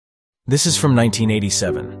This is from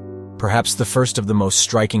 1987, perhaps the first of the most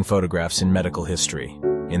striking photographs in medical history.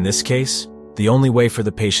 In this case, the only way for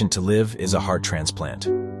the patient to live is a heart transplant.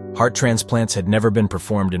 Heart transplants had never been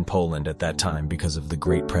performed in Poland at that time because of the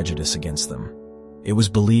great prejudice against them. It was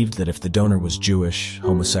believed that if the donor was Jewish,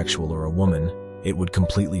 homosexual, or a woman, it would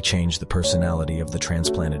completely change the personality of the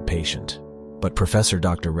transplanted patient. But Professor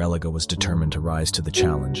Dr. Religa was determined to rise to the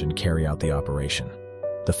challenge and carry out the operation.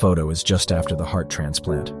 The photo is just after the heart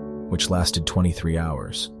transplant, which lasted 23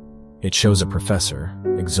 hours. It shows a professor,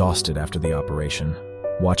 exhausted after the operation,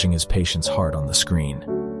 watching his patient's heart on the screen.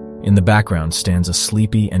 In the background stands a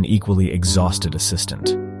sleepy and equally exhausted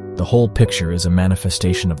assistant. The whole picture is a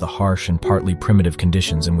manifestation of the harsh and partly primitive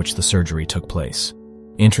conditions in which the surgery took place.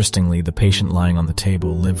 Interestingly, the patient lying on the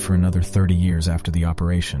table lived for another 30 years after the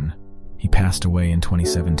operation. He passed away in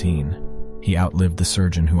 2017. He outlived the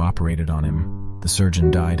surgeon who operated on him. The surgeon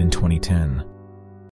died in 2010.